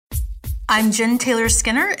I'm Jen Taylor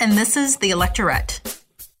Skinner, and this is The Electorette.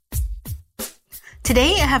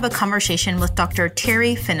 Today, I have a conversation with Dr.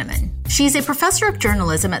 Teri Finneman. She's a professor of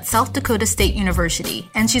journalism at South Dakota State University,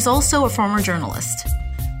 and she's also a former journalist.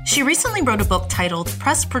 She recently wrote a book titled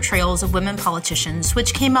Portrayals of Women Politicians,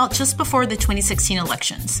 which came out just before the 2016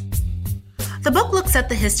 elections. The book looks at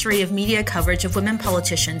the history of media coverage of women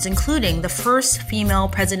politicians, including the first female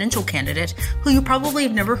presidential candidate, who you probably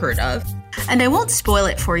have never heard of. And I won't spoil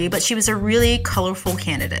it for you, but she was a really colorful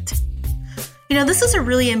candidate. You know, this is a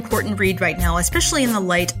really important read right now, especially in the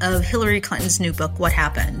light of Hillary Clinton's new book, What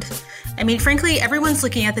Happened? I mean, frankly, everyone's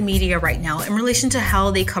looking at the media right now in relation to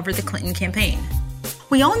how they covered the Clinton campaign.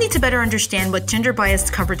 We all need to better understand what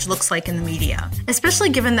gender-biased coverage looks like in the media, especially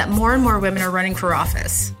given that more and more women are running for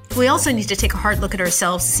office. We also need to take a hard look at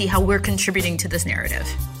ourselves to see how we're contributing to this narrative.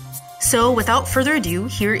 So, without further ado,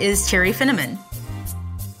 here is Teri Finneman.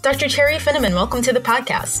 Dr. Teri Finneman, welcome to the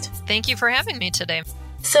podcast. Thank you for having me today.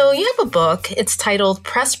 So you have a book. It's titled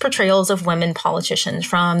Press Portrayals of Women Politicians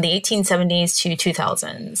from the 1870s to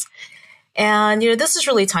 2000s. And, this is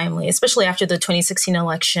really timely, especially after the 2016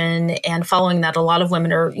 election. And following that, a lot of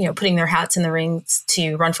women are, putting their hats in the ring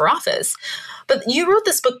to run for office. But you wrote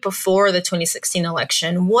this book before the 2016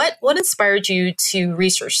 election. What inspired you to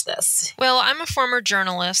research this? Well, I'm a former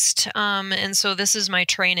journalist, and so this is my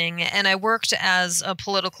training. And I worked as a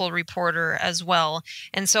political reporter as well.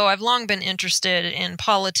 And so I've long been interested in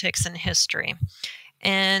politics and history.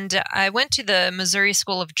 And I went to the Missouri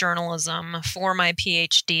School of Journalism for my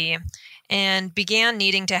PhD and began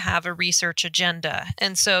needing to have a research agenda.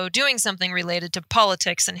 And so doing something related to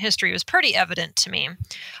politics and history was pretty evident to me.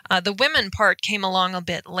 The women part came along a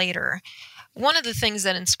bit later. One of the things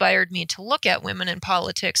that inspired me to look at women in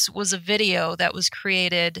politics was a video that was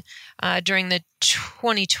created during the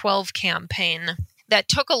 2012 campaign that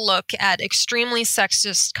took a look at extremely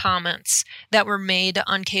sexist comments that were made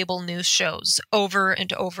on cable news shows over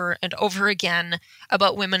and over and over again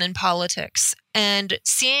about women in politics. And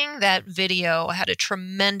seeing that video had a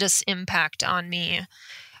tremendous impact on me.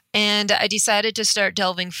 And I decided to start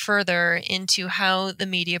delving further into how the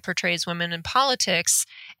media portrays women in politics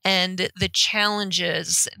and the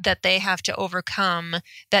challenges that they have to overcome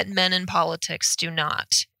that men in politics do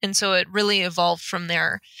not. And so it really evolved from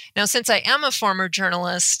there. Now, since I am a former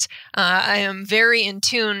journalist, I am very in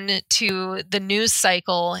tune to the news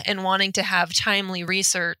cycle and wanting to have timely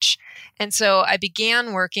research. And so I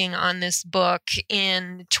began working on this book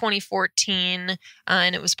in 2014,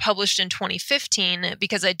 and it was published in 2015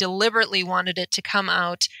 because I deliberately wanted it to come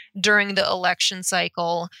out during the election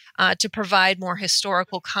cycle to provide more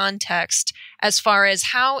historical context as far as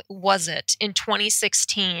how was it in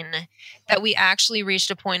 2016 that we actually reached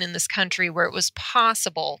a point in this country where it was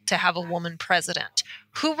possible to have a woman president.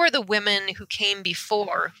 Who were the women who came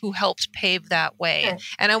before who helped pave that way? Okay.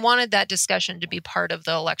 And I wanted that discussion to be part of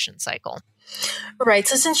the election cycle. Right.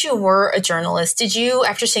 So since you were a journalist,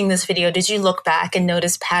 after seeing this video, did you look back and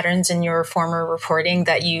notice patterns in your former reporting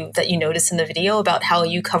that you noticed in the video about how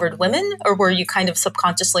you covered women? Or were you kind of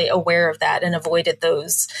subconsciously aware of that and avoided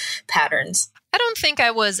those patterns? I don't think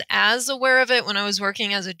I was as aware of it when I was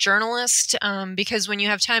working as a journalist, because when you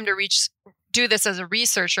have time to do this as a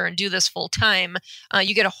researcher and do this full time,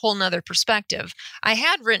 you get a whole nother perspective. I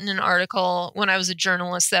had written an article when I was a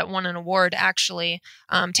journalist that won an award, actually,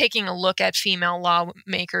 taking a look at female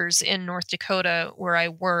lawmakers in North Dakota where I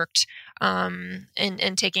worked, and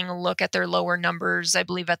taking a look at their lower numbers. I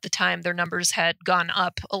believe at the time their numbers had gone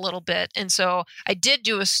up a little bit. And so I did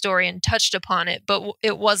do a story and touched upon it, but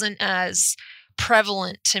it wasn't as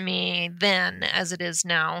prevalent to me then as it is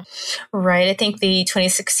now. Right. I think the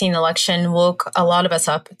 2016 election woke a lot of us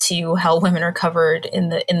up to how women are covered in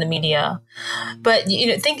the media. But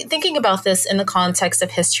thinking about this in the context of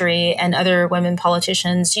history and other women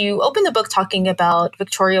politicians, you open the book talking about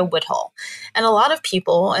Victoria Woodhull. And a lot of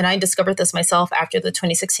people, and I discovered this myself after the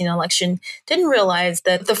 2016 election, didn't realize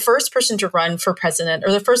that the first person to run for president,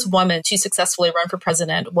 or the first woman to successfully run for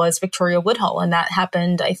president, was Victoria Woodhull. And that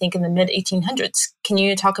happened, I think, in the mid-1800s. Can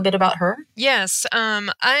you talk a bit about her? Yes,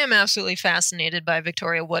 I am absolutely fascinated by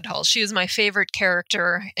Victoria Woodhull. She is my favorite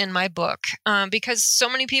character in my book because so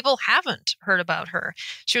many people haven't heard about her.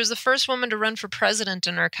 She was the first woman to run for president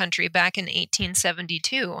in our country back in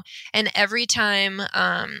 1872. And every time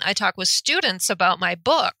I talk with students about my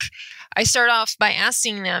book, I start off by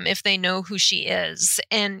asking them if they know who she is.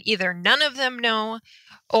 And either none of them know,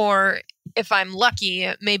 or if I'm lucky,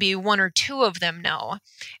 maybe one or two of them know.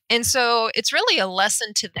 And so it's really a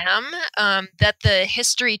lesson to them that the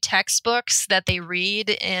history textbooks that they read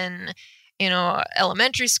in,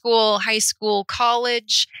 elementary school, high school,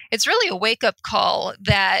 college, it's really a wake-up call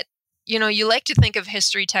that you like to think of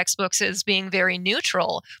history textbooks as being very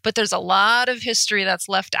neutral, but there's a lot of history that's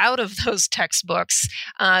left out of those textbooks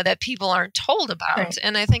that people aren't told about. Right.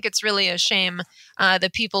 And I think it's really a shame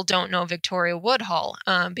that people don't know Victoria Woodhull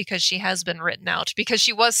because she has been written out, because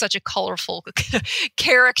she was such a colorful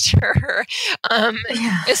character.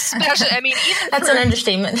 Especially, I mean, that's an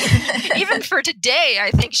understatement. Even for today,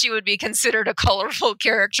 I think she would be considered a colorful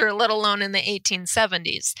character, let alone in the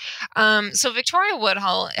 1870s. So Victoria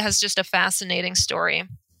Woodhull has just a fascinating story.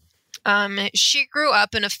 She grew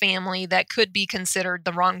up in a family that could be considered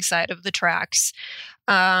the wrong side of the tracks.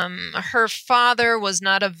 Her father was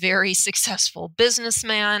not a very successful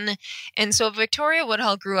businessman, and so Victoria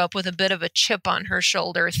Woodhull grew up with a bit of a chip on her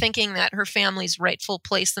shoulder, thinking that her family's rightful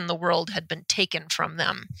place in the world had been taken from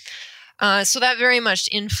them. So that very much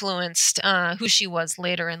influenced who she was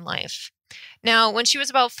later in life. Now, when she was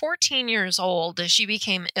about 14 years old, she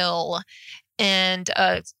became ill, and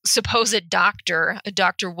a supposed doctor,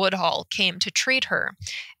 Dr. Woodhull, came to treat her.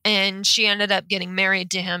 And she ended up getting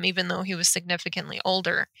married to him, even though he was significantly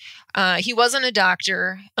older. He wasn't a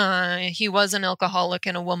doctor. He was an alcoholic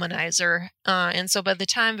and a womanizer. And so by the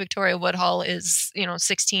time Victoria Woodhull is,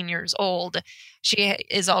 16 years old, she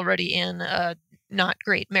is already in a not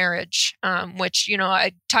great marriage, which,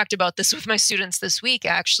 I talked about this with my students this week,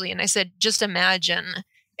 actually. And I said, just imagine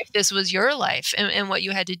if this was your life and what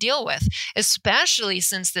you had to deal with, especially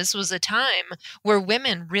since this was a time where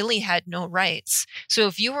women really had no rights. So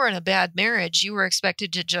if you were in a bad marriage, you were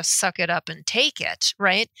expected to just suck it up and take it,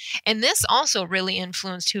 right? And this also really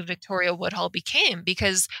influenced who Victoria Woodhull became,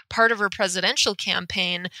 because part of her presidential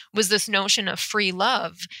campaign was this notion of free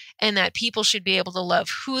love, and that people should be able to love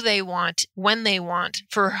who they want, when they want,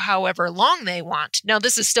 for however long they want. Now,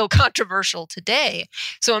 this is still controversial today.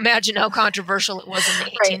 So imagine how controversial it was in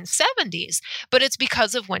the 1870s, but it's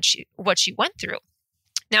because of what she went through.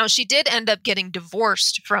 Now, she did end up getting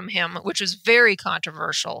divorced from him, which was very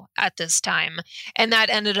controversial at this time, and that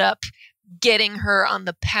ended up getting her on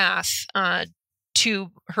the path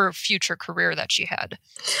to her future career that she had.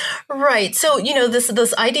 Right. So,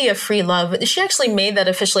 this idea of free love, she actually made that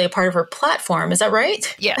officially a part of her platform. Is that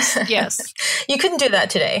right? Yes. You couldn't do that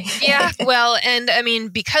today. Yeah. Well, and I mean,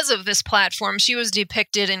 because of this platform, she was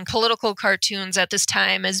depicted in political cartoons at this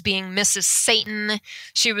time as being Mrs. Satan.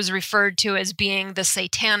 She was referred to as being the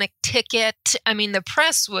satanic ticket. I mean, the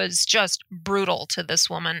press was just brutal to this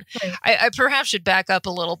woman. Right. I perhaps should back up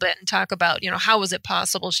a little bit and talk about, how was it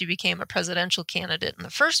possible she became a presidential candidate in the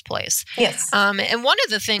first place? Yes. And one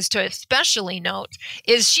of the things to especially note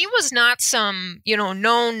is she was not some,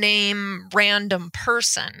 no-name random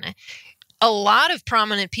person. A lot of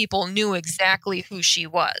prominent people knew exactly who she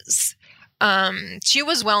was. She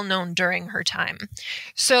was well known during her time.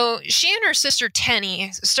 So she and her sister Tenny,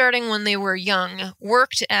 starting when they were young,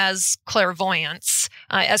 worked as clairvoyants,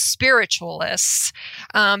 as spiritualists,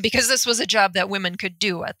 because this was a job that women could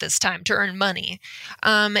do at this time to earn money.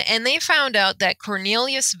 And they found out that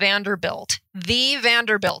Cornelius Vanderbilt, the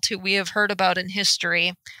Vanderbilt who we have heard about in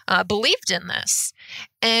history, believed in this.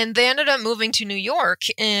 And they ended up moving to New York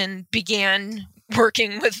and began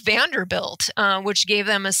working with Vanderbilt, which gave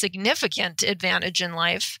them a significant advantage in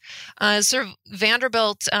life. So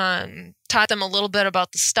Vanderbilt taught them a little bit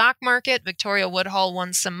about the stock market. Victoria Woodhull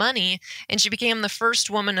won some money, and she became the first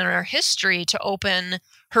woman in our history to open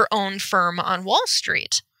her own firm on Wall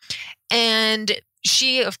Street. And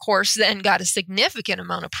she, of course, then got a significant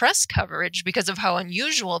amount of press coverage because of how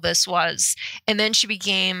unusual this was. And then she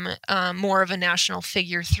became more of a national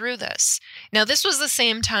figure through this. Now, this was the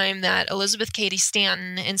same time that Elizabeth Cady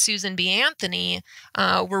Stanton and Susan B. Anthony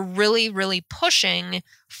were really, really pushing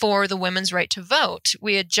for the women's right to vote.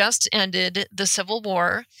 We had just ended the Civil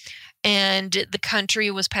War, and the country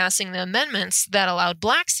was passing the amendments that allowed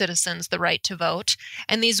Black citizens the right to vote,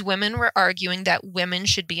 and these women were arguing that women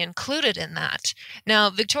should be included in that. Now,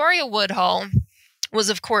 Victoria Woodhull was,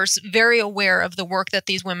 of course, very aware of the work that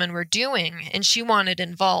these women were doing, and she wanted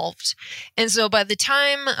involved. And so by the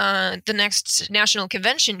time the next national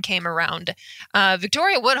convention came around,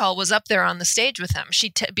 Victoria Woodhull was up there on the stage with them.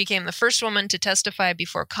 She became the first woman to testify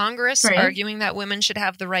before Congress, right, arguing that women should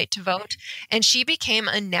have the right to vote. And she became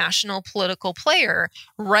a national political player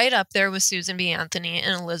right up there with Susan B. Anthony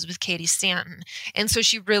and Elizabeth Cady Stanton. And so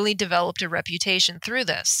she really developed a reputation through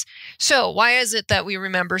this. So why is it that we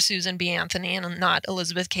remember Susan B. Anthony and not not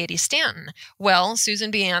Elizabeth Cady Stanton? Well,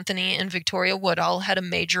 Susan B. Anthony and Victoria Woodhull had a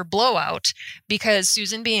major blowout because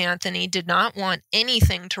Susan B. Anthony did not want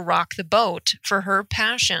anything to rock the boat for her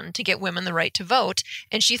passion to get women the right to vote,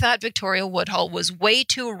 and she thought Victoria Woodhull was way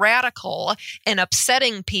too radical and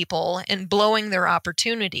upsetting people and blowing their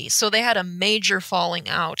opportunities. So they had a major falling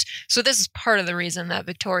out. So this is part of the reason that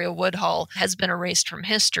Victoria Woodhull has been erased from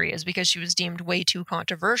history, is because she was deemed way too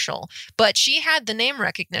controversial. But she had the name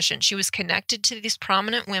recognition. She was connected to these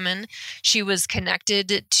prominent women. She was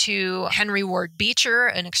connected to Henry Ward Beecher,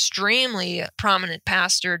 an extremely prominent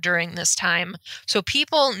pastor during this time. So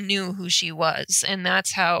people knew who she was, and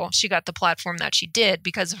that's how she got the platform that she did,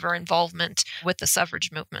 because of her involvement with the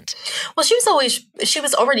suffrage movement. Well, she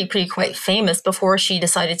was already pretty quite famous before she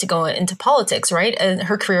decided to go into politics, right? And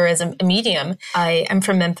her career as a medium. I'm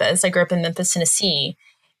from Memphis. I grew up in Memphis, Tennessee.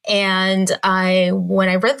 And when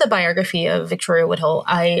I read the biography of Victoria Woodhull,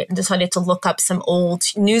 I decided to look up some old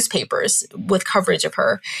newspapers with coverage of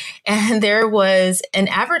her. And there was an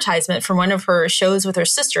advertisement from one of her shows with her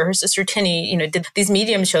sister. Her sister Tinny, did these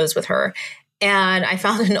medium shows with her. And I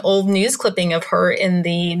found an old news clipping of her in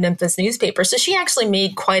the Memphis newspaper. So she actually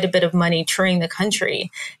made quite a bit of money touring the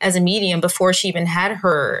country as a medium before she even had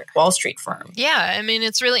her Wall Street firm. Yeah, I mean,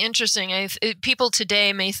 it's really interesting. People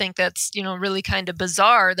today may think that's, really kind of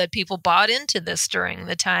bizarre that people bought into this during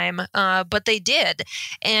the time, but they did.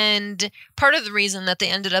 And part of the reason that they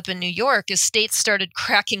ended up in New York is states started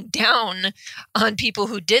cracking down on people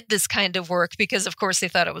who did this kind of work because, of course, they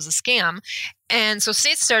thought it was a scam. And so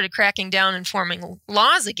states started cracking down and forming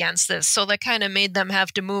laws against this. So that kind of made them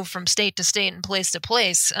have to move from state to state and place to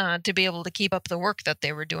place to be able to keep up the work that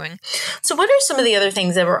they were doing. So what are some of the other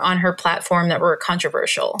things that were on her platform that were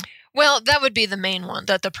controversial? Well, that would be the main one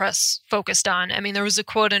that the press focused on. I mean, there was a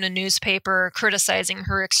quote in a newspaper criticizing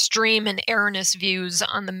her extreme and erroneous views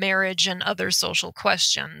on the marriage and other social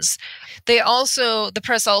questions. The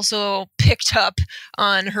press also picked up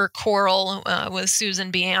on her quarrel with Susan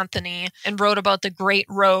B. Anthony and wrote about the great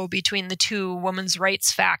row between the two women's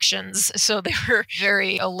rights factions. So they were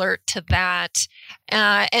very alert to that.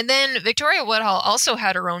 And then Victoria Woodhull also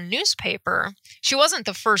had her own newspaper. She wasn't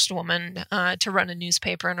the first woman to run a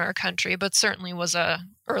newspaper in our country, but certainly was a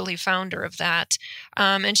early founder of that.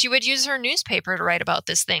 And she would use her newspaper to write about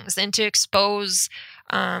these things and to expose,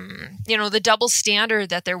 the double standard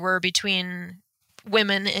that there were between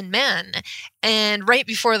women and men. And right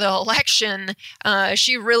before the election,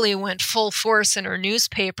 she really went full force in her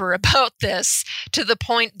newspaper about this, to the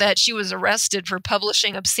point that she was arrested for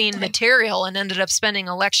publishing obscene material and ended up spending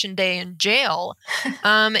election day in jail.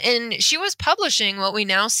 And she was publishing what we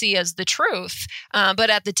now see as the truth.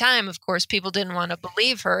 But at the time, of course, people didn't want to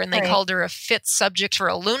believe her, and they called her a fit subject for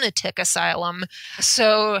a lunatic asylum.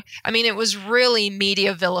 So, I mean, it was really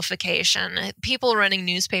media vilification. People running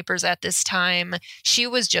newspapers at this time, she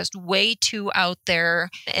was just way too out there,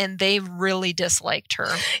 and they really disliked her.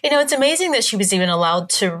 It's amazing that she was even allowed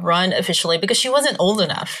to run officially because she wasn't old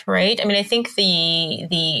enough, right? I mean, I think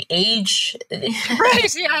the age...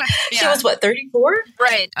 Right, yeah. She was, 34?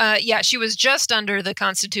 Right. Yeah, she was just under the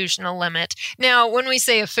constitutional limit. Now, when we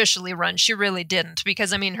say officially run, she really didn't,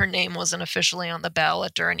 because, I mean, her name wasn't officially on the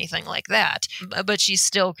ballot or anything like that. But she's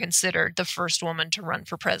still considered the first woman to run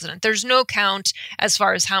for president. There's no count as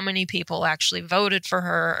far as how many people actually voted for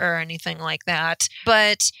her or anything like that.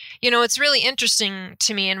 But, it's really interesting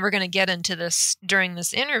to me, and we're going to get into this during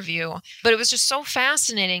this interview, but it was just so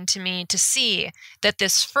fascinating to me to see that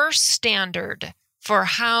this first standard for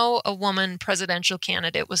how a woman presidential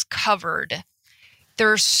candidate was covered,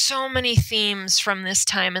 there are so many themes from this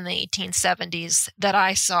time in the 1870s that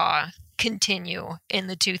I saw continue in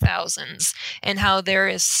the 2000s, and how there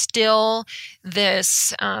is still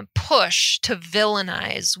this push to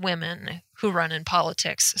villainize women who run in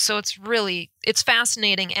politics. So it's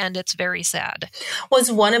fascinating, and it's very sad.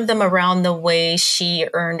 Was one of them around the way she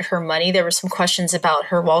earned her money? There were some questions about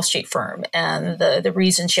her Wall Street firm and the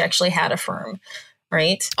reason she actually had a firm.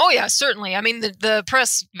 Right? Oh, yeah, certainly. I mean, the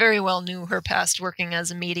press very well knew her past working as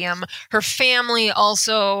a medium. Her family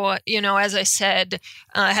also, as I said,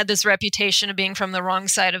 had this reputation of being from the wrong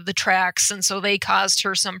side of the tracks. And so they caused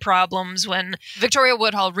her some problems when Victoria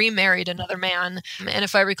Woodhull remarried another man. And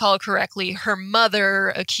if I recall correctly, her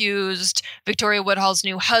mother accused Victoria Woodhull's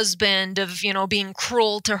new husband of, being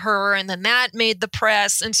cruel to her. And then that made the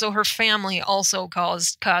press. And so her family also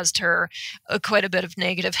caused her quite a bit of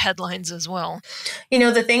negative headlines as well.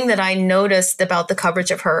 The thing that I noticed about the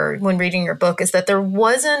coverage of her when reading your book is that there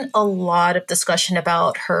wasn't a lot of discussion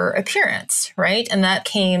about her appearance, right? And that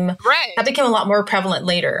became a lot more prevalent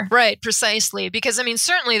later. Right, precisely. Because,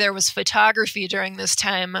 certainly there was photography during this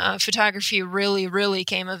time. Photography really, really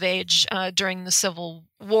came of age during the Civil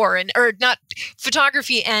War, or not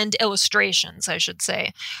photography and illustrations, I should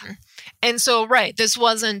say. And so, this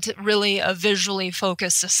wasn't really a visually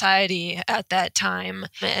focused society at that time.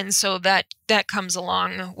 And so that comes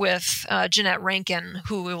along with Jeanette Rankin,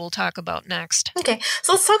 who we will talk about next. Okay,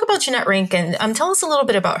 so let's talk about Jeanette Rankin. Tell us a little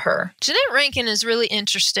bit about her. Jeanette Rankin is really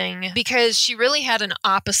interesting because she really had an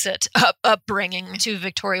opposite upbringing to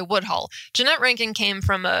Victoria Woodhull. Jeanette Rankin came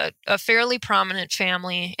from a fairly prominent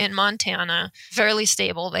family in Montana, fairly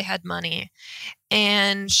stable. They had money.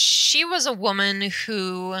 And she was a woman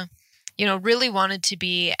who really wanted to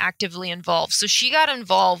be actively involved. So she got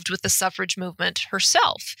involved with the suffrage movement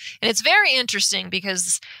herself. And it's very interesting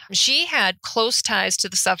because she had close ties to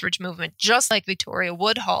the suffrage movement, just like Victoria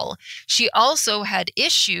Woodhull. She also had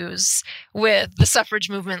issues with the suffrage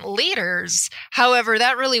movement leaders. However,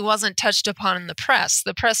 that really wasn't touched upon in the press.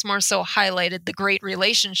 The press more so highlighted the great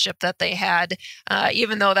relationship that they had,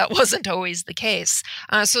 even though that wasn't always the case.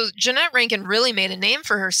 So Jeanette Rankin really made a name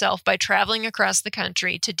for herself by traveling across the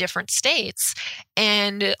country to different states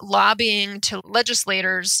and lobbying to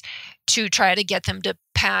legislators to try to get them to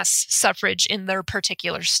pass suffrage in their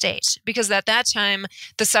particular state. Because at that time,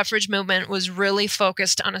 the suffrage movement was really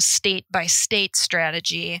focused on a state-by-state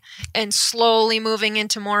strategy and slowly moving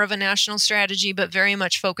into more of a national strategy, but very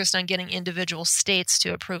much focused on getting individual states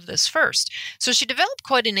to approve this first. So she developed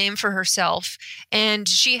quite a name for herself, and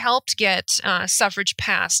she helped get suffrage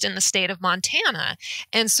passed in the state of Montana.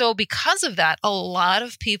 And so because of that, a lot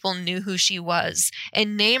of people knew who she was,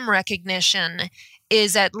 and name recognition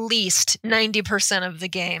is at least 90% of the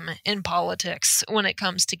game in politics when it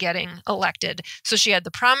comes to getting elected. So she had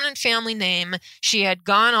the prominent family name. She had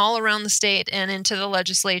gone all around the state and into the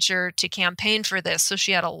legislature to campaign for this. So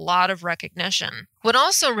she had a lot of recognition. What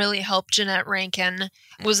also really helped Jeanette Rankin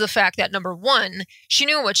was the fact that, number one, she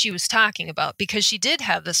knew what she was talking about because she did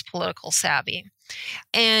have this political savvy.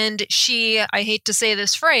 And she, I hate to say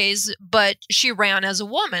this phrase, but she ran as a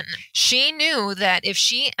woman. She knew that if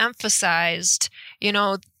she emphasized,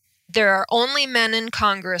 there are only men in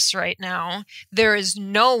Congress right now. There is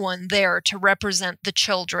no one there to represent the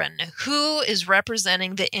children. Who is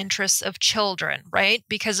representing the interests of children, right?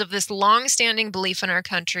 Because of this long-standing belief in our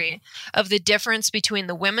country of the difference between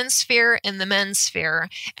the women's sphere and the men's sphere,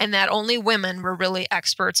 and that only women were really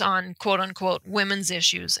experts on quote-unquote women's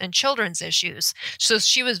issues and children's issues. So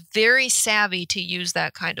she was very savvy to use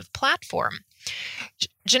that kind of platform.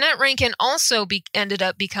 Jeanette Rankin also ended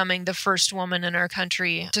up becoming the first woman in our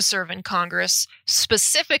country to serve in Congress,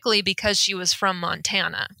 specifically because she was from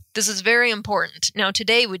Montana. This is very important. Now,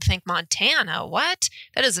 today we'd think Montana, what?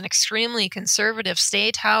 That is an extremely conservative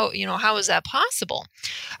state. How is that possible?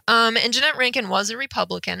 And Jeanette Rankin was a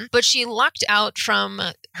Republican, but she lucked out from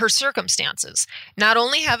her circumstances, not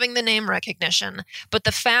only having the name recognition, but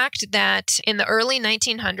the fact that in the early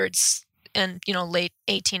 1900s, and late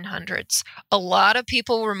 1800s, a lot of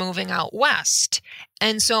people were moving out west.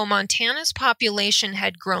 And so Montana's population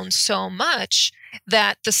had grown so much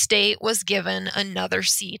that the state was given another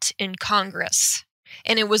seat in Congress.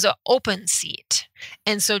 And it was an open seat.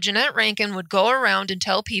 And so Jeanette Rankin would go around and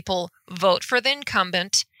tell people, vote for the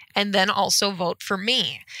incumbent and then also vote for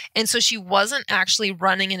me. And so she wasn't actually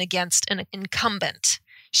running against an incumbent.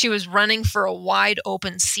 She was running for a wide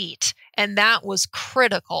open seat. And that was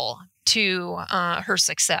critical to her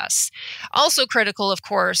success. Also critical, of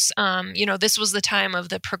course, this was the time of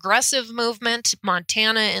the progressive movement.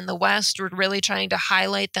 Montana and the West were really trying to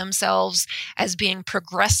highlight themselves as being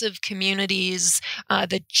progressive communities.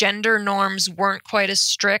 The gender norms weren't quite as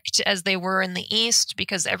strict as they were in the East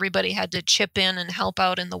because everybody had to chip in and help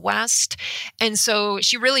out in the West. And so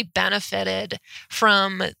she really benefited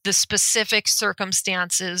from the specific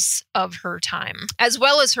circumstances of her time, as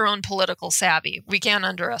well as her own political savvy. We can't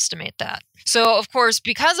underestimate that. So, of course,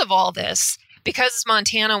 because of all this, because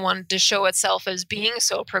Montana wanted to show itself as being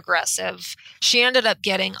so progressive, she ended up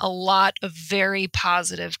getting a lot of very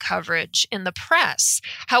positive coverage in the press.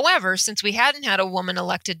 However, since we hadn't had a woman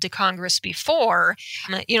elected to Congress before,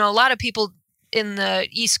 a lot of people in the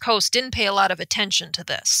East Coast didn't pay a lot of attention to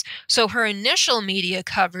this. So her initial media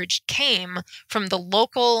coverage came from the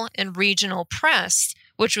local and regional press,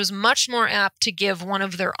 which was much more apt to give one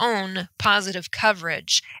of their own positive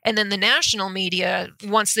coverage. And then the national media,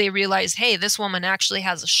 once they realized, hey, this woman actually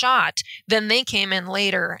has a shot, then they came in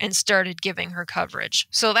later and started giving her coverage.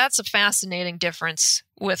 So that's a fascinating difference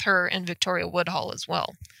with her and Victoria Woodhull as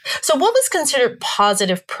well. So what was considered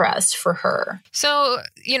positive press for her? So,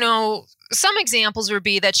 some examples would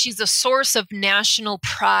be that she's a source of national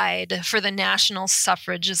pride for the National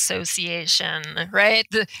Suffrage Association, right?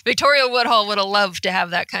 Victoria Woodhull would have loved to have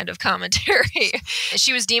that kind of commentary.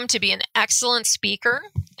 She was deemed to be an excellent speaker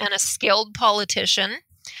and a skilled politician.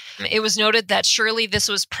 It was noted that surely this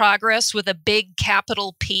was progress with a big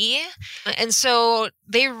capital P. And so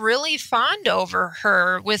they really fawned over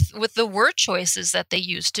her with the word choices that they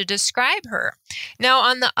used to describe her. Now,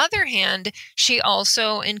 on the other hand, she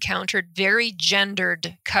also encountered very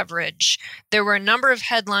gendered coverage. There were a number of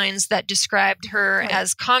headlines that described her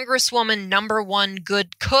as Congresswoman #1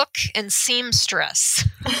 good cook and seamstress.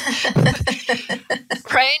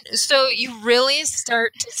 Right? So you really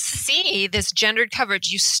start to see this gendered coverage.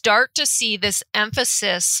 You start to see this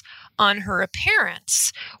emphasis on her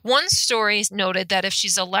appearance. One story noted that if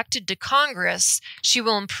she's elected to Congress, she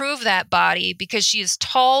will improve that body because she is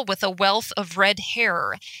tall with a wealth of red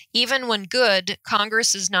hair. Even when good,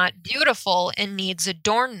 Congress is not beautiful and needs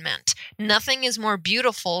adornment. Nothing is more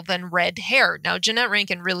beautiful than red hair. Now, Jeanette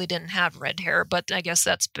Rankin really didn't have red hair, but I guess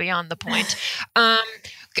that's beyond the point.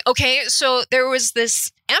 Okay, so there was this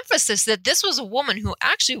emphasis that this was a woman who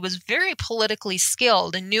actually was very politically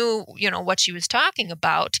skilled and knew, what she was talking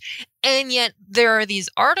about. And yet there are these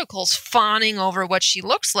articles fawning over what she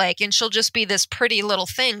looks like, and she'll just be this pretty little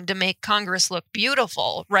thing to make Congress look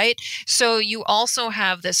beautiful, right? So you also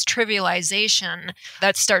have this trivialization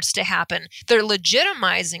that starts to happen. They're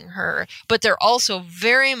legitimizing her, but they're also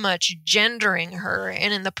very much gendering her,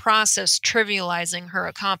 and in the process, trivializing her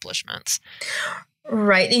accomplishments.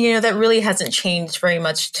 Right. That really hasn't changed very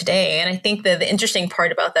much today. And I think that the interesting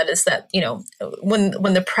part about that is that, when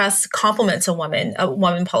the press compliments a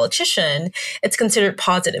woman politician, it's considered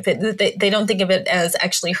positive. They don't think of it as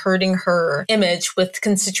actually hurting her image with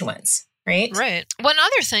constituents. Right. Right. One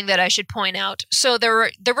other thing that I should point out. So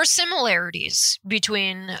there were similarities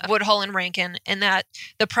between Woodhull and Rankin in that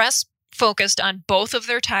the press focused on both of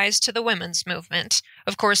their ties to the women's movement.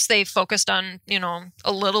 Of course, they focused on,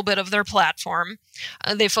 a little bit of their platform.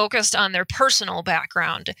 They focused on their personal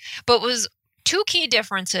background, but was two key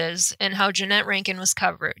differences in how Jeanette Rankin was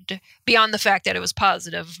covered, beyond the fact that it was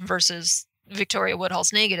positive versus Victoria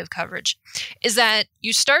Woodhull's negative coverage, is that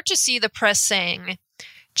you start to see the press saying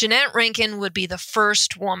Jeanette Rankin would be the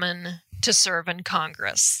first woman to serve in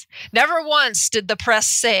Congress. Never once did the press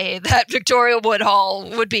say that Victoria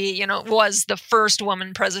Woodhull would be, was the first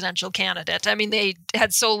woman presidential candidate. I mean, they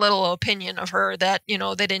had so little opinion of her that, they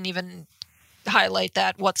didn't even highlight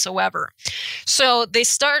that whatsoever. So they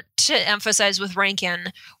start to emphasize with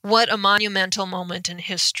Rankin what a monumental moment in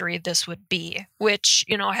history this would be, which,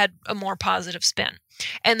 had a more positive spin.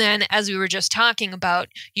 And then, as we were just talking about,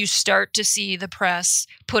 you start to see the press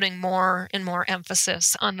putting more and more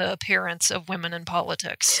emphasis on the appearance of women in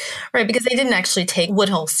politics. Right, because they didn't actually take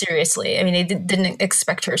Woodhull seriously. I mean, they didn't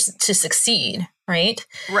expect her to succeed, right?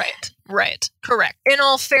 Right. Correct. In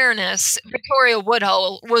all fairness, Victoria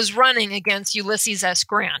Woodhull was running against Ulysses S.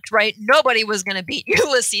 Grant, right? Nobody was going to beat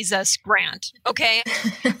Ulysses S. Grant, okay?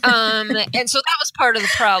 And so that was part of the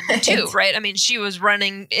problem too, right? I mean, she was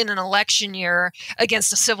running in an election year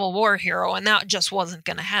against a Civil War hero, and that just wasn't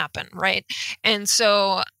going to happen, right? And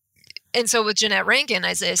so with Jeanette Rankin,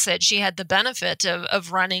 as I said, she had the benefit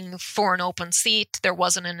of running for an open seat. There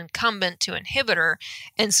wasn't an incumbent to inhibit her.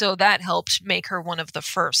 And so that helped make her one of the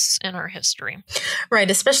firsts in our history.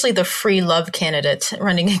 Right, especially the free love candidate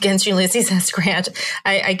running against Ulysses S. Grant.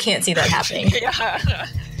 I can't see that happening. Yeah,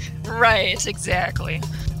 right, exactly.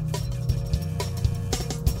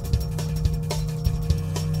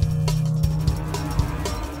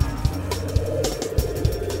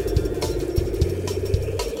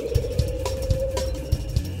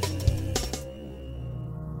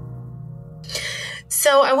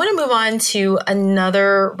 So I want to move on to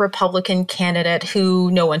another Republican candidate who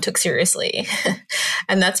no one took seriously,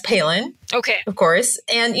 and that's Palin. Okay. Of course.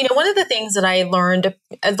 And, one of the things that I learned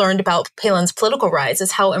about Palin's political rise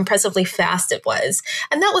is how impressively fast it was.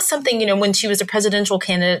 And that was something, when she was a presidential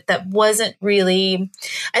candidate that wasn't really,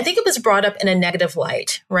 I think it was brought up in a negative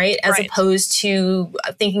light, right? As opposed to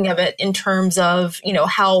thinking of it in terms of,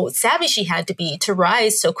 how savvy she had to be to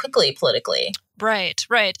rise so quickly politically. Right,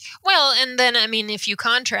 right. Well, and then, I mean, if you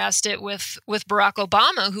contrast it with Barack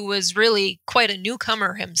Obama, who was really quite a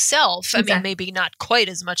newcomer himself, I mean, maybe not quite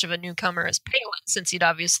as much of a newcomer as Palin, since he'd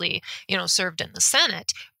obviously, served in the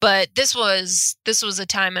Senate. But this was a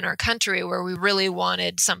time in our country where we really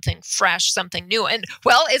wanted something fresh, something new. And,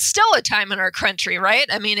 well, it's still a time in our country, right?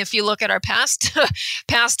 I mean, if you look at our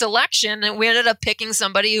past election, we ended up picking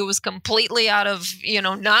somebody who was completely out of,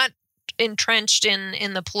 not entrenched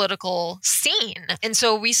in the political scene. And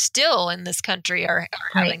so we still in this country are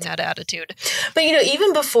having that attitude. But,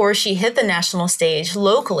 even before she hit the national stage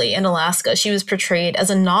locally in Alaska, she was portrayed as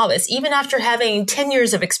a novice, even after having 10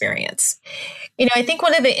 years of experience. I think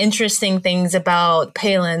one of the interesting things about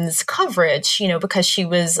Palin's coverage, because she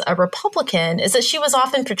was a Republican, is that she was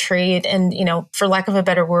often portrayed, and, for lack of a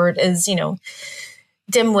better word, as,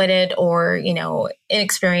 dim-witted or,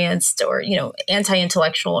 inexperienced or,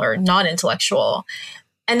 anti-intellectual or not intellectual.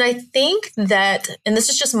 And I think that, and this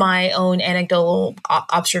is just my own anecdotal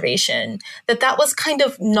observation, that was kind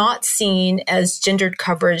of not seen as gendered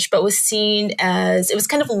coverage, but was seen as, it was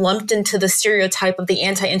kind of lumped into the stereotype of the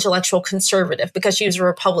anti-intellectual conservative because she was a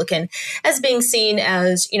Republican, as being seen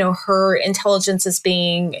as, her intelligence as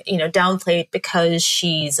being, downplayed because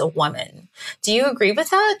she's a woman. Do you agree with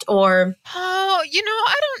that? Or? Oh,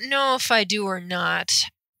 I don't know if I do or not.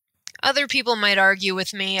 Other people might argue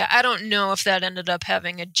with me. I don't know if that ended up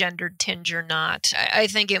having a gendered tinge or not. I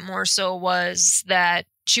think it more so was that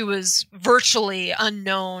she was virtually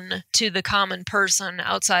unknown to the common person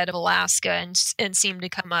outside of Alaska and seemed to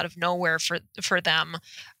come out of nowhere for them.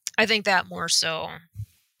 I think that more so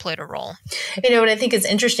played a role. What I think is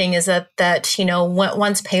interesting is that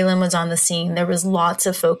once Palin was on the scene, there was lots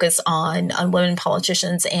of focus on women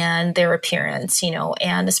politicians and their appearance,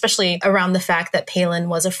 and especially around the fact that Palin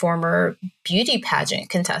was a former beauty pageant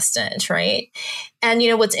contestant, right? And,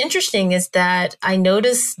 what's interesting is that I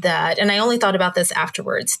noticed that, and I only thought about this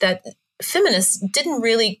afterwards, that feminists didn't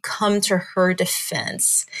really come to her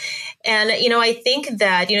defense. And, I think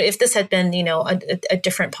that, if this had been, a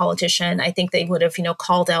different politician, I think they would have,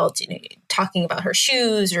 called out, talking about her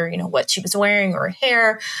shoes or, what she was wearing or her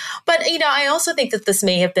hair. But, I also think that this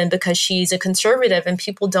may have been because she's a conservative and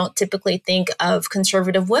people don't typically think of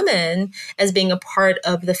conservative women as being a part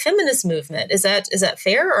of the feminist movement. Is that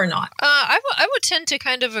fair or not? I would tend to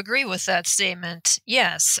kind of agree with that statement.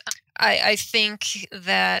 Yes. I think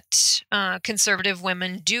that conservative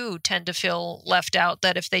women do tend to feel left out,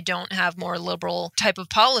 that if they don't have more liberal type of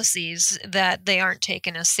policies, that they aren't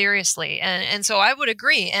taken as seriously. And so I would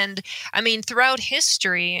agree. And I mean, throughout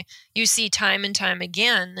history, you see time and time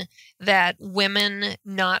again that women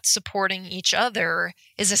not supporting each other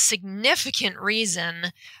is a significant reason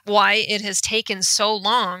why it has taken so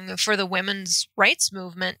long for the women's rights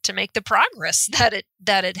movement to make the progress that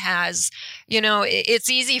it has. It's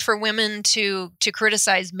easy for women to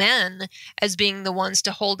criticize men as being the ones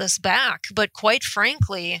to hold us back, but quite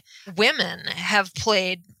frankly, women have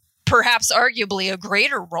played perhaps arguably a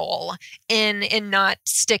greater role in not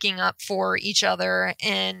sticking up for each other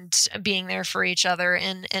and being there for each other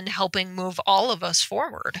and helping move all of us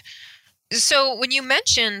forward. So when you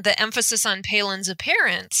mention the emphasis on Palin's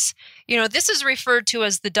appearance, this is referred to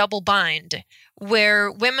as the double bind, where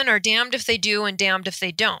women are damned if they do and damned if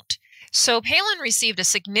they don't. So Palin received a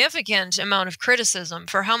significant amount of criticism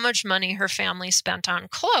for how much money her family spent on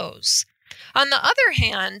clothes. On the other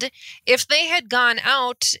hand, if they had gone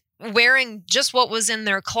out wearing just what was in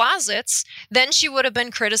their closets, then she would have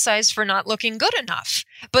been criticized for not looking good enough.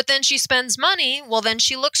 But then she spends money, well, then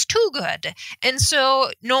she looks too good. And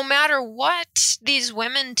so no matter what these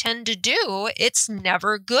women tend to do, it's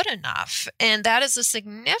never good enough. And that is a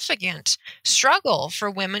significant struggle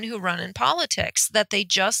for women who run in politics, that they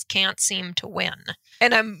just can't seem to win.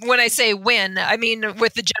 And when I say win, I mean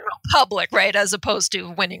with the general public, right, as opposed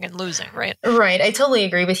to winning and losing, right? Right. I totally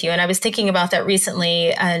agree with you. And I was thinking about that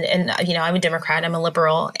recently. And I'm a Democrat, I'm a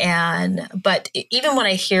liberal. But even when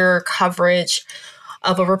I hear coverage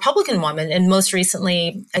of a Republican woman, and most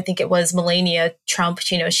recently, I think it was Melania Trump,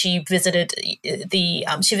 she visited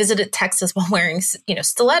Texas while wearing,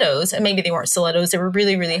 stilettos, and maybe they weren't stilettos, they were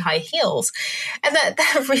really, really high heels. And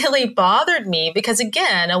that really bothered me because,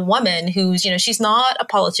 again, a woman who's, she's not a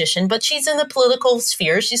politician, but she's in the political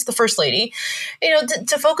sphere, she's the first lady,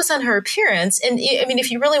 to focus on her appearance. And I mean,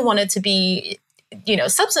 if you really wanted to be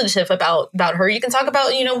substantive about her. You can talk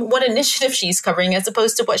about, what initiative she's covering as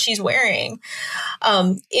opposed to what she's wearing.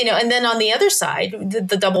 And then on the other side,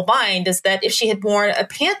 the double bind is that if she had worn a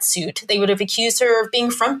pantsuit, they would have accused her of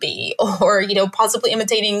being frumpy or, possibly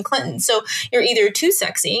imitating Clinton. So you're either too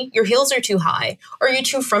sexy, your heels are too high, or you're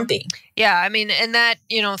too frumpy. Yeah, I mean, and that,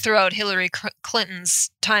 throughout Hillary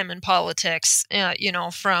Clinton's time in politics,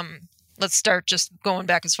 let's start just going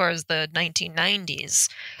back as far as the 1990s.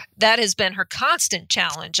 That has been her constant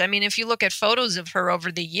challenge. I mean, if you look at photos of her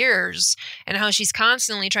over the years and how she's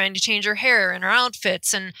constantly trying to change her hair and her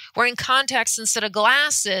outfits and wearing contacts instead of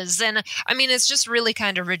glasses. And I mean, it's just really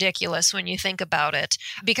kind of ridiculous when you think about it,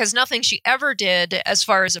 because nothing she ever did, as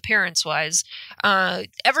far as appearance-wise,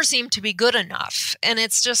 ever seemed to be good enough. And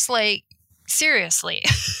it's just like, seriously,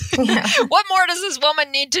 yeah. What more does this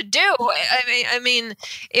woman need to do?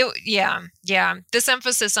 This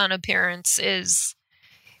emphasis on appearance is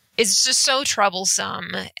just so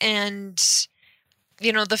troublesome. And,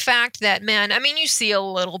 the fact that you see a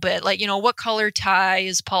little bit like, what color tie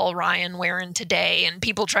is Paul Ryan wearing today? And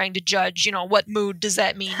people trying to judge, what mood does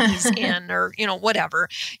that mean he's in, or, whatever.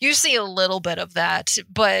 You see a little bit of that,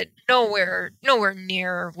 but nowhere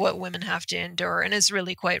near what women have to endure. And it's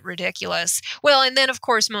really quite ridiculous. Well, and then, of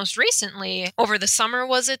course, most recently, over the summer,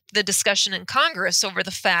 was it the discussion in Congress over the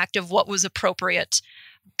fact of what was appropriate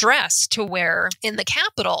dress to wear in the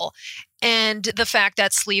Capitol. And the fact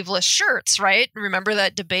that sleeveless shirts, right? Remember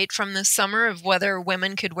that debate from this summer of whether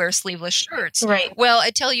women could wear sleeveless shirts? Right. Well,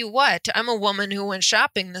 I tell you what, I'm a woman who went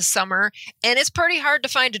shopping this summer, and it's pretty hard to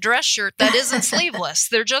find a dress shirt that isn't sleeveless.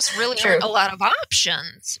 There just really aren't a lot of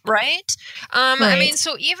options, right? Right.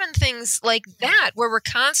 So even things like that, where we're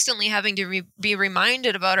constantly having to be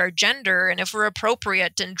reminded about our gender and if we're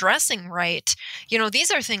appropriate and dressing right,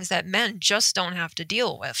 these are things that men just don't have to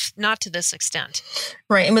deal with, not to this extent.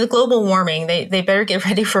 Right. And with global warming, they better get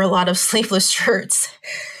ready for a lot of sleeveless shirts.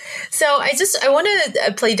 So I want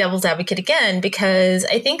to play devil's advocate again, because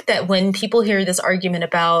I think that when people hear this argument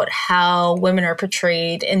about how women are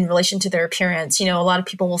portrayed in relation to their appearance, a lot of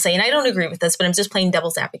people will say, and I don't agree with this, but I'm just playing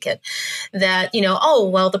devil's advocate, that,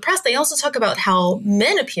 the press, they also talk about how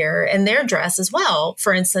men appear in their dress as well.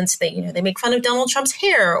 For instance, they make fun of Donald Trump's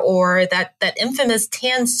hair, or that infamous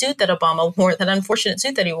tan suit that Obama wore, that unfortunate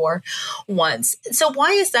suit that he wore once. So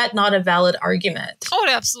why is that not a valid argument? Oh, it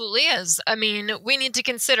absolutely is. I mean, we need to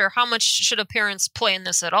consider how much should appearance play in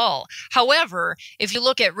this at all. However, if you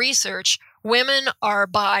look at research, women are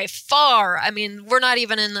by far, we're not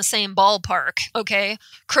even in the same ballpark, okay,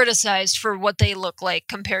 criticized for what they look like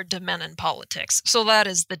compared to men in politics. So that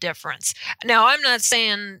is the difference. Now, I'm not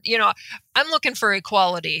saying, I'm looking for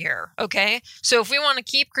equality here, okay? So if we want to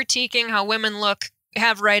keep critiquing how women look,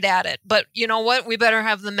 have right at it. But you know what? We better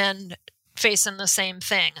have the men facing the same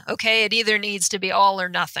thing. Okay. It either needs to be all or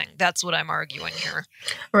nothing. That's what I'm arguing here.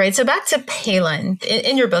 Right. So back to Palin.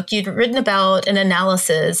 In your book, you'd written about an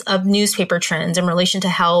analysis of newspaper trends in relation to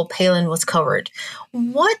how Palin was covered.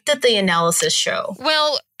 What did the analysis show?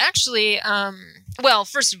 Well, actually,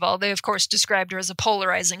 first of all, they, of course, described her as a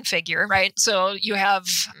polarizing figure, right? So you have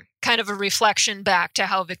kind of a reflection back to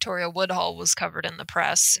how Victoria Woodhull was covered in the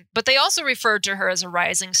press. But they also referred to her as a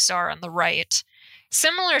rising star on the right.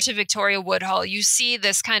 Similar to Victoria Woodhull, you see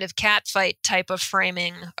this kind of catfight type of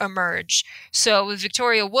framing emerge. So with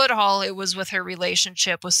Victoria Woodhull, it was with her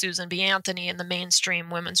relationship with Susan B. Anthony in the mainstream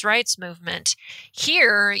women's rights movement.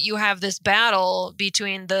 Here, you have this battle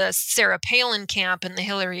between the Sarah Palin camp and the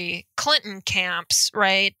Hillary Clinton camps,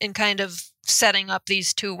 right? And kind of setting up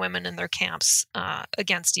these two women in their camps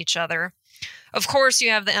against each other. Of course, you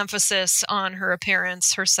have the emphasis on her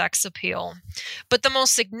appearance, her sex appeal. But the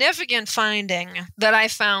most significant finding that I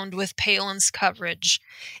found with Palin's coverage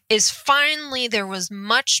is finally there was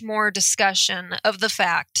much more discussion of the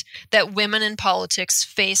fact that women in politics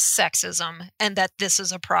face sexism and that this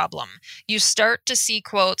is a problem. You start to see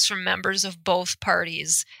quotes from members of both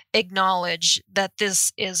parties acknowledge that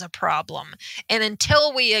this is a problem. And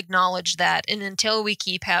until we acknowledge that, and until we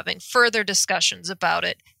keep having further discussions about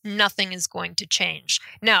it, nothing is going to change.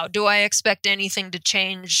 Now, do I expect anything to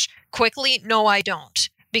change quickly? No, I don't,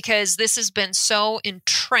 because this has been so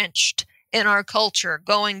entrenched in our culture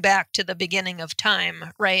going back to the beginning of time,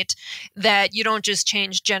 right? That you don't just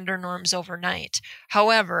change gender norms overnight.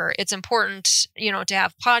 However, it's important, to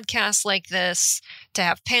have podcasts like this, to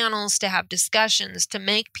have panels, to have discussions, to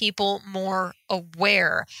make people more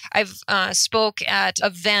aware. I've spoke at an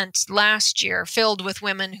event last year filled with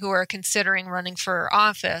women who are considering running for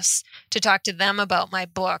office to talk to them about my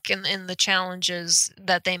book and the challenges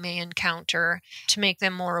that they may encounter to make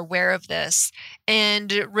them more aware of this,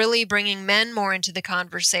 and really bringing men more into the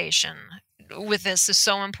conversation. with this is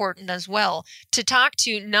so important as well, to talk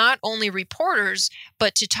to not only reporters,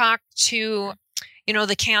 but to talk to,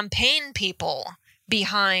 the campaign people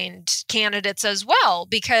behind candidates as well,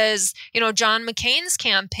 because, John McCain's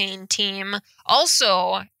campaign team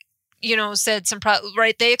also, said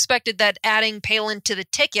right. They expected that adding Palin to the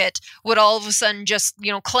ticket would all of a sudden just,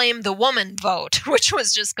 claim the woman vote, which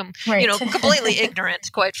was just, completely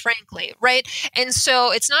ignorant, quite frankly. Right. And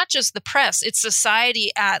so it's not just the press, it's society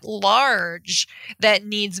at large that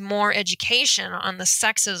needs more education on the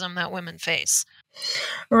sexism that women face.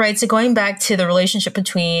 Right. So going back to the relationship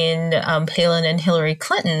between Palin and Hillary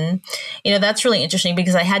Clinton, that's really interesting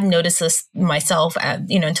because I hadn't noticed this myself,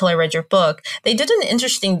 until I read your book. They did an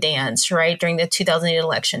interesting dance, right, during the 2008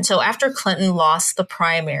 election. So after Clinton lost the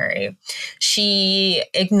primary, she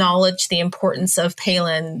acknowledged the importance of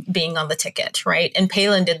Palin being on the ticket, right? And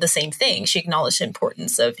Palin did the same thing. She acknowledged the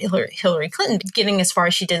importance of Hillary Clinton getting as far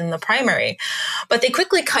as she did in the primary. But they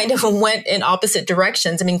quickly kind of went in opposite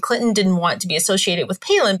directions. I mean, Clinton didn't want to be associated with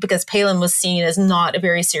Palin because Palin was seen as not a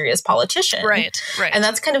very serious politician. Right. And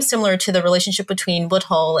that's kind of similar to the relationship between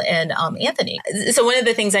Woodhull and Anthony. So one of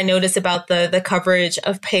the things I noticed about the coverage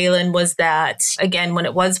of Palin was that, again, when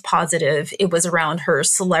it was positive, it was around her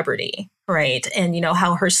celebrity. Right. And,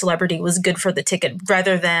 how her celebrity was good for the ticket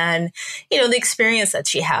rather than, the experience that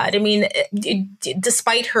she had. I mean,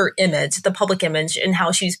 despite her image, the public image and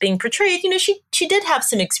how she's being portrayed, she did have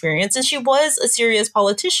some experience and she was a serious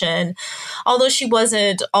politician, although she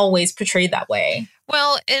wasn't always portrayed that way.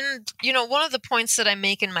 Well, and, one of the points that I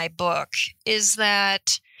make in my book is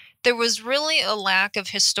that there was really a lack of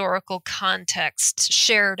historical context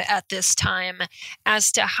shared at this time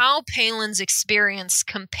as to how Palin's experience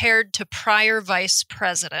compared to prior vice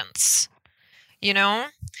presidents,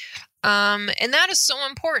 and that is so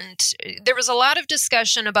important. There was a lot of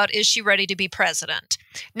discussion about, is she ready to be president?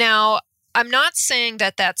 Now, I'm not saying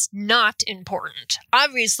that that's not important.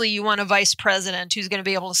 Obviously, you want a vice president who's going to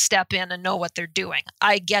be able to step in and know what they're doing.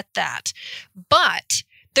 I get that. But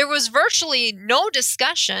there was virtually no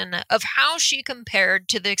discussion of how she compared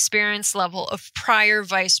to the experience level of prior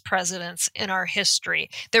vice presidents in our history.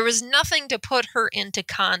 There was nothing to put her into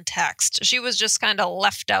context. She was just kind of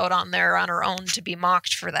left out on there on her own to be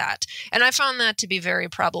mocked for that. And I found that to be very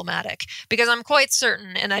problematic because I'm quite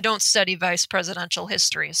certain, and I don't study vice presidential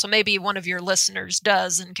history, so maybe one of your listeners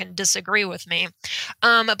does and can disagree with me.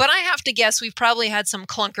 But I have to guess we've probably had some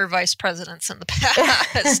clunker vice presidents in the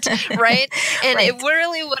past, right? And right. It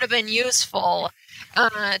really would have been useful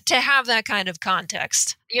to have that kind of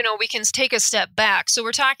context. We can take a step back. So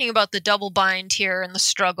we're talking about the double bind here and the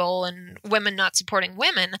struggle and women not supporting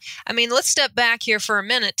women. I mean, let's step back here for a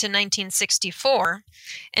minute to 1964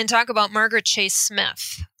 and talk about Margaret Chase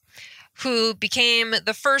Smith, who became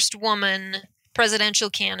the first woman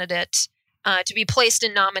presidential candidate to be placed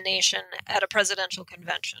in nomination at a presidential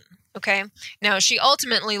convention. Okay. Now, she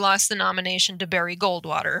ultimately lost the nomination to Barry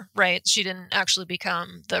Goldwater, right? She didn't actually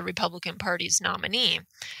become the Republican Party's nominee.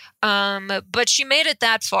 But she made it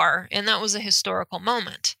that far, and that was a historical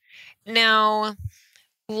moment. Now,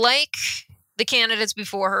 like the candidates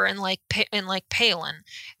before her and like Palin,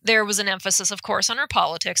 there was an emphasis, of course, on her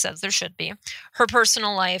politics, as there should be, her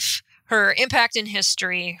personal life, her impact in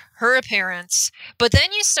history, her appearance, but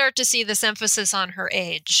then you start to see this emphasis on her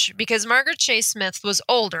age because Margaret Chase Smith was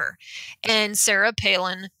older and Sarah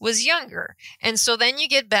Palin was younger. And so then you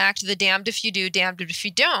get back to the damned if you do, damned if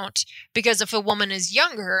you don't, because if a woman is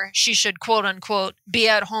younger, she should, quote unquote, be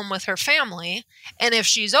at home with her family. And if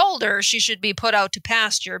she's older, she should be put out to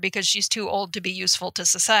pasture because she's too old to be useful to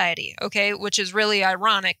society, okay? Which is really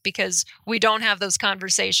ironic because we don't have those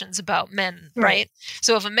conversations about men, right?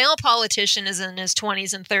 So if a male politician is in his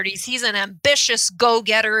 20s and 30s, he's an ambitious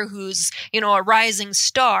go-getter who's, a rising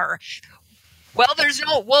star. Well,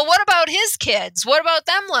 what about his kids? What about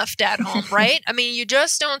them left at home, right? I mean, you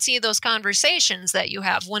just don't see those conversations that you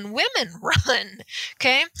have when women run,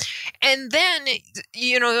 okay? And then,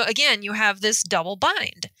 again, you have this double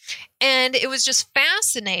bind. And it was just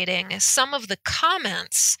fascinating, some of the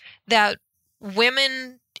comments that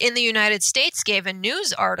women in the United States gave in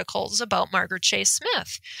news articles about Margaret Chase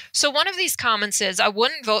Smith. So one of these comments is, I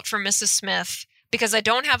wouldn't vote for Mrs. Smith because I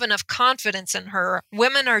don't have enough confidence in her.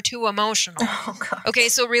 Women are too emotional. Oh, God. Okay,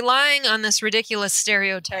 so relying on this ridiculous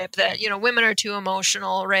stereotype that, women are too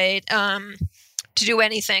emotional, right? To do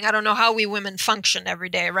anything. I don't know how we women function every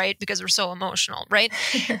day, right? Because we're so emotional, right?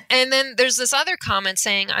 And then there's this other comment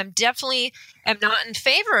saying, I'm definitely am not in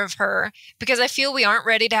favor of her because I feel we aren't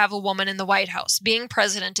ready to have a woman in the White House. Being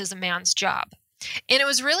president is a man's job. And it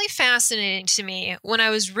was really fascinating to me when I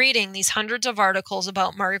was reading these hundreds of articles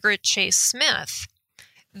about Margaret Chase Smith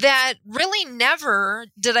that really never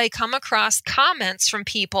did I come across comments from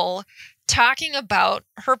people talking about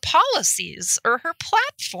her policies or her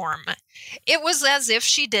platform. It was as if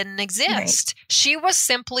she didn't exist. Right. She was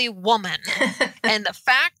simply woman. And the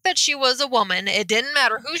fact that she was a woman, it didn't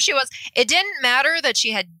matter who she was. It didn't matter that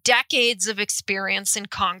she had decades of experience in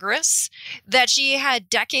Congress, that she had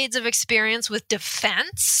decades of experience with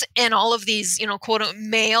defense and all of these, quote,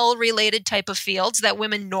 male related type of fields that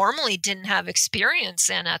women normally didn't have experience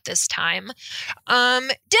in at this time.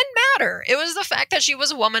 Didn't matter. It was the fact that she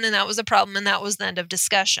was a woman, and that was a problem, and that was the end of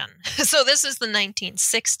discussion. So this is the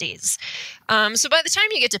 1960s. So by the time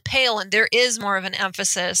you get to Palin, there is more of an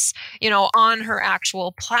emphasis, on her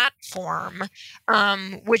actual platform,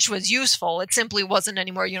 which was useful. It simply wasn't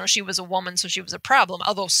anymore, she was a woman, so she was a problem.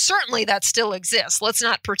 Although certainly that still exists. Let's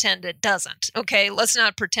not pretend it doesn't. Okay, let's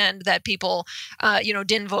not pretend that people,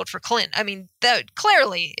 didn't vote for Clinton. I mean, that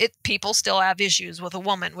clearly, people still have issues with a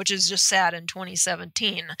woman, which is just sad in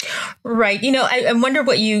 2017. Right. I wonder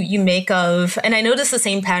what you make of, and I notice the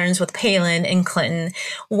same patterns with Palin and Clinton,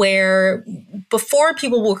 where before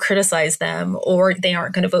people will criticize them or they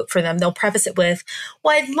aren't going to vote for them, they'll preface it with,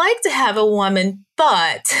 well, I'd like to have a woman,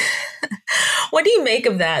 but what do you make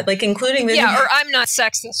of that? Like including the... Yeah, or I'm not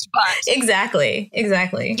sexist, but... Exactly.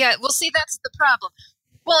 Yeah, well, see, that's the problem.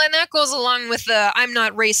 Well, and that goes along with the I'm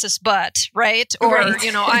not racist, but, right? Or,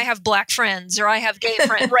 right. I have black friends or I have gay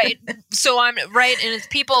friends, right? So I'm right. And it's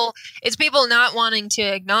people not wanting to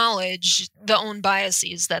acknowledge the own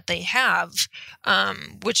biases that they have,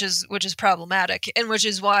 which is problematic, and which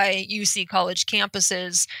is why you see college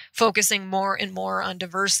campuses focusing more and more on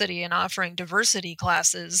diversity and offering diversity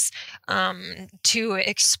classes to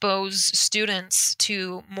expose students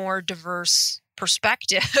to more diverse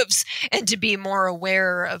perspectives and to be more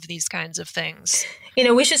aware of these kinds of things.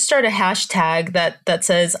 We should start a hashtag that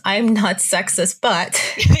says, I'm not sexist, but.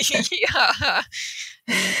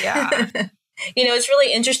 Yeah. It's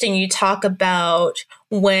really interesting. You talk about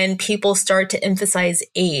when people start to emphasize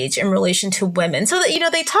age in relation to women. So that,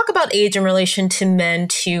 they talk about age in relation to men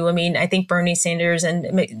too. I mean, I think Bernie Sanders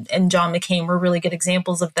and John McCain were really good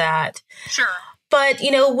examples of that. Sure. But,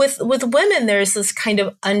 with women, there's this kind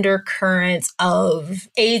of undercurrent of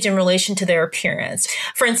age in relation to their appearance.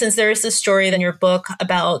 For instance, there is this story in your book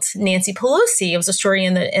about Nancy Pelosi. It was a story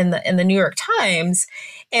in the New York Times,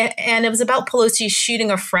 and it was about Pelosi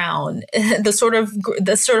shooting a frown, the sort of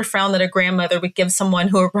frown that a grandmother would give someone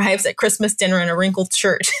who arrives at Christmas dinner in a wrinkled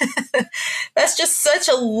shirt. That's just such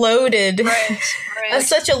a loaded, right.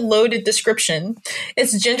 Such a loaded description.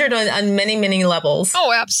 It's gendered on many, many levels.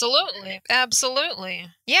 Oh, absolutely. Absolutely.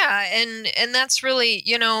 Yeah. And that's really,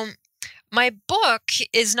 my book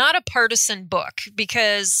is not a partisan book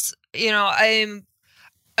because,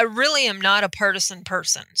 I really am not a partisan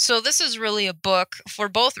person. So this is really a book for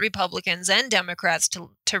both Republicans and Democrats to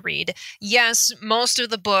read. Yes, most of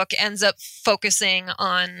the book ends up focusing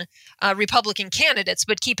on Republican candidates,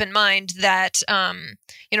 but keep in mind that,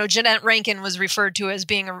 Jeanette Rankin was referred to as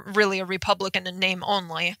being really a Republican in name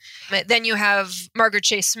only. Then you have Margaret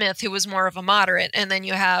Chase Smith, who was more of a moderate, and then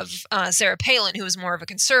you have Sarah Palin, who was more of a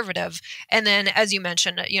conservative. And then, as you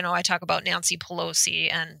mentioned, I talk about Nancy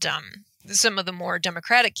Pelosi and some of the more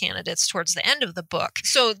Democratic candidates towards the end of the book.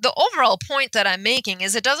 So the overall point that I'm making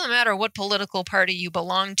is it doesn't matter what political party you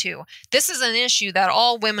belong to. This is an issue that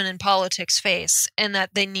all women in politics face and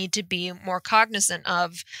that they need to be more cognizant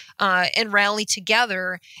of and rally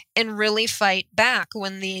together and really fight back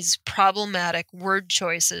when these problematic word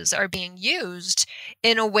choices are being used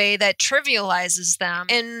in a way that trivializes them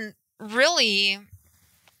and really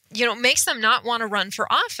makes them not want to run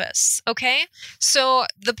for office. Okay. So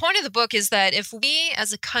the point of the book is that if we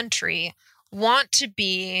as a country want to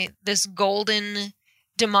be this golden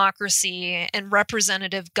democracy and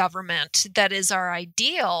representative government that is our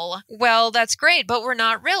ideal, well, that's great, but we're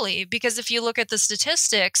not really, because if you look at the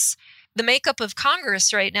statistics, the makeup of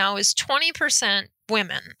Congress right now is 20%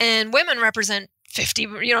 women, and women represent 50,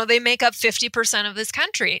 they make up 50% of this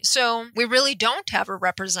country. So we really don't have a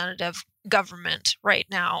representative government right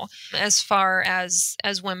now as far as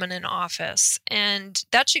women in office, and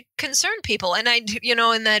that should concern people. And I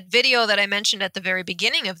in that video that I mentioned at the very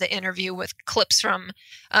beginning of the interview with clips from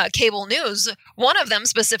cable news, one of them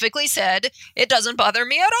specifically said, it doesn't bother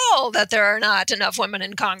me at all that there are not enough women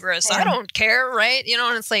in Congress. I don't care, right?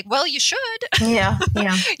 And it's like, well, you should. Yeah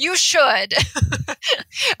You should.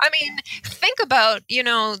 I mean, think about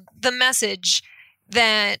the message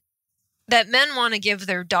that men want to give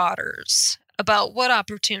their daughters about what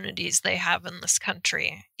opportunities they have in this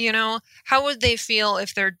country. How would they feel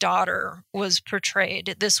if their daughter was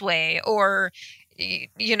portrayed this way? Or,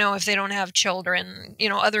 if they don't have children,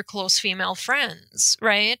 other close female friends,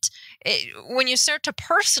 right? When you start to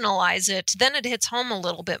personalize it, then it hits home a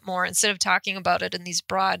little bit more instead of talking about it in these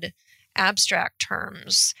broad, abstract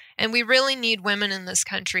terms. And we really need women in this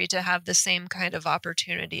country to have the same kind of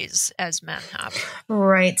opportunities as men have.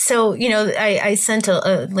 Right. So, I sent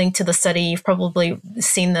a link to the study. You've probably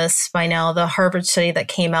seen this by now, the Harvard study that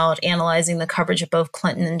came out analyzing the coverage of both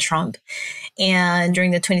Clinton and Trump and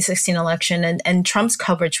during the 2016 election. And Trump's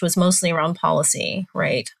coverage was mostly around policy,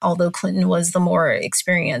 right? Although Clinton was the more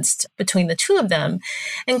experienced between the two of them.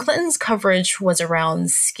 And Clinton's coverage was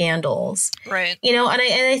around scandals. Right. And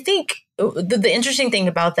I think the interesting thing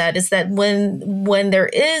about that is that when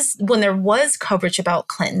there was coverage about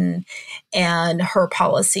Clinton and her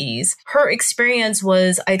policies, her experience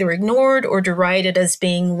was either ignored or derided as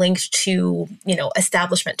being linked to,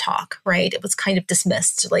 establishment talk, right? It was kind of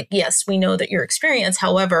dismissed. Like, yes, we know that your experience.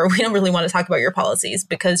 However, we don't really want to talk about your policies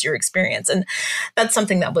because your experience. And that's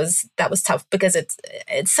something that was tough because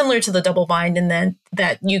it's similar to the double bind in then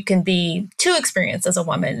that you can be too experienced as a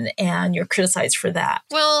woman and you're criticized for that.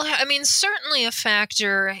 Well, I mean, certainly a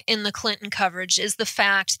factor in the Clinton coverage is the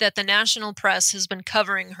fact that the national press has been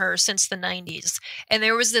covering her since the 90s. And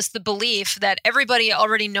there was the belief that everybody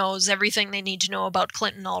already knows everything they need to know about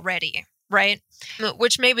Clinton already, right?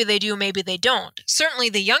 Which maybe they do, maybe they don't. Certainly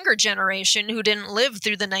the younger generation who didn't live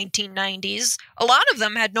through the 1990s, a lot of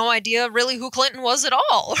them had no idea really who Clinton was at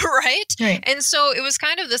all, right? And so it was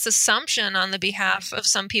kind of this assumption on the behalf of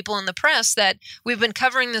some people in the press that we've been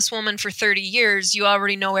covering this woman for 30 years. You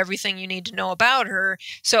already know everything you need to know about her.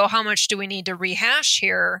 So how much do we need to rehash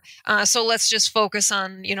here? So let's just focus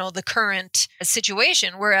on, the current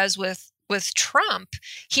situation. Whereas with Trump,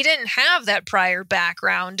 he didn't have that prior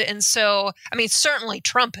background. And so, I mean, certainly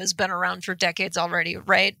Trump has been around for decades already,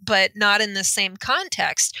 right? But not in the same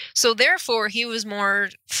context. So therefore, he was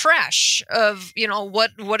more fresh of,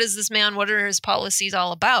 what is this man? What are his policies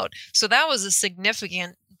all about? So that was a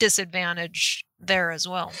significant disadvantage there as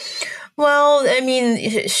well. Well, I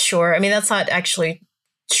mean, sure. I mean, that's not actually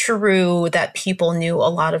true that people knew a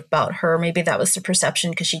lot about her. Maybe that was the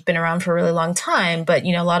perception because she'd been around for a really long time. But,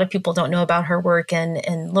 a lot of people don't know about her work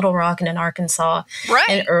in Little Rock and in Arkansas, right,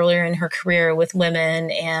 and earlier in her career with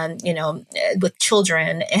women and, with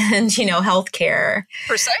children and, healthcare.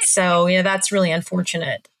 Precisely. So, that's really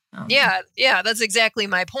unfortunate. Yeah, that's exactly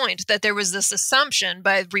my point, that there was this assumption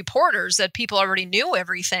by reporters that people already knew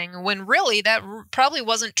everything when really that probably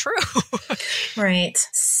wasn't true. Right.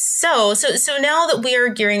 So now that we are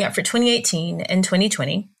gearing up for 2018 and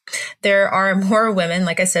 2020, there are more women,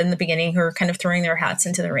 like I said in the beginning, who are kind of throwing their hats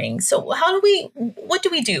into the ring. So what do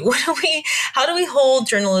we do? How do we hold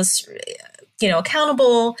journalists,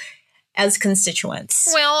 accountable as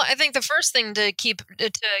constituents? Well, I think the first thing to keep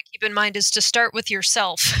in mind is to start with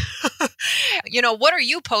yourself. What are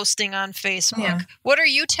you posting on Facebook? Yeah. What are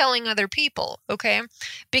you telling other people? Okay.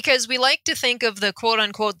 Because we like to think of the quote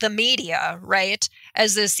unquote, the media, right,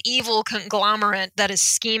 as this evil conglomerate that is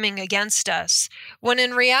scheming against us. When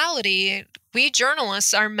in reality, we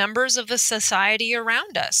journalists are members of the society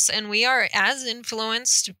around us, and we are as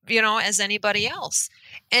influenced, as anybody else.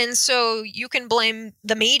 And so you can blame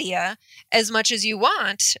the media as much as you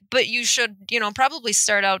want, but you should, probably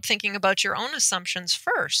start out thinking about your own assumptions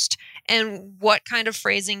first and what kind of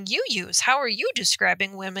phrasing you use. How are you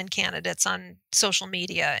describing women candidates on social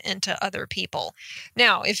media and to other people?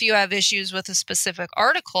 Now, if you have issues with a specific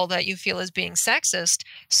article that you feel is being sexist,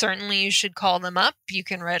 certainly you should call them up. You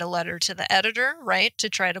can write a letter to the editor, right, to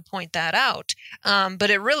try to point that out. But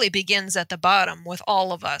it really begins at the bottom with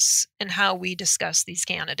all of us and how we discuss these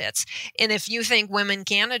candidates. And if you think women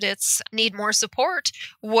candidates need more support,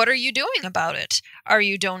 what are you doing about it? Are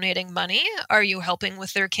you donating money? Are you helping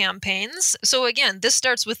with their campaigns? So again, this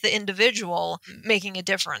starts with the individual making a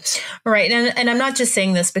difference. Right. And I'm not just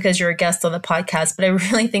saying this because you're a guest on the podcast, but I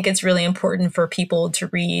really think it's really important for people to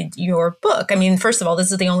read your book. I mean, first of all,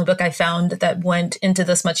 this is the only book I found that went into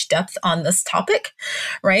this much depth on this topic,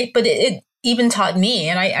 right? But it even taught me,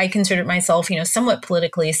 and I consider myself, somewhat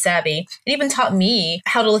politically savvy. It even taught me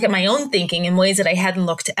how to look at my own thinking in ways that I hadn't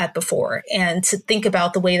looked at before, and to think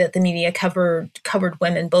about the way that the media covered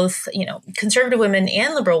women, both, conservative women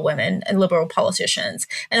and liberal women and liberal politicians,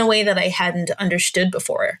 in a way that I hadn't understood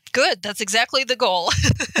before. Good. That's exactly the goal.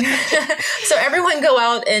 So everyone go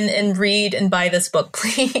out and read and buy this book,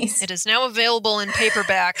 please. It is now available in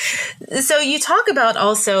paperback. So you talk about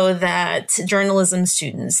also that journalism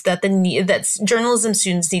students, that that journalism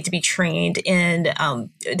students need to be trained in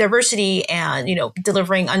diversity and,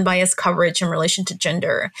 delivering unbiased coverage in relation to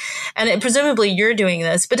gender. And presumably you're doing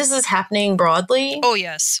this, but is this happening broadly? Oh,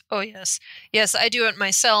 yes. Yes, I do it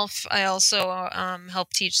myself. I also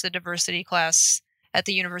help teach the diversity class at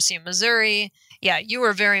the University of Missouri. Yeah, you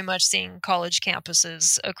are very much seeing college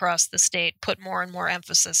campuses across the state put more and more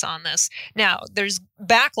emphasis on this. Now, there's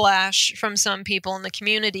backlash from some people in the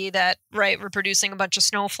community that, we're producing a bunch of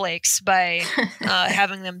snowflakes by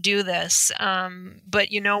having them do this.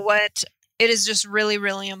 But you know what? It is just really,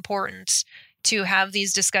 really important to have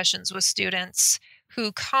these discussions with students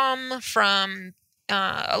who come from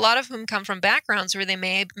a lot of whom come from backgrounds where they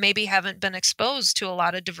maybe haven't been exposed to a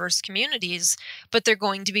lot of diverse communities, but they're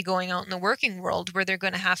going to be going out in the working world where they're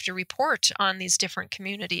going to have to report on these different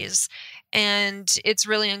communities. And it's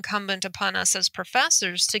really incumbent upon us as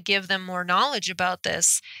professors to give them more knowledge about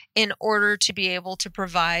this in order to be able to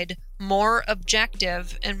provide more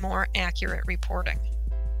objective and more accurate reporting.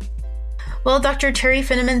 Well, Dr. Teri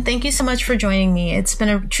Finneman, thank you so much for joining me. It's been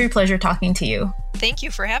a true pleasure talking to you. Thank you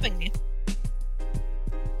for having me.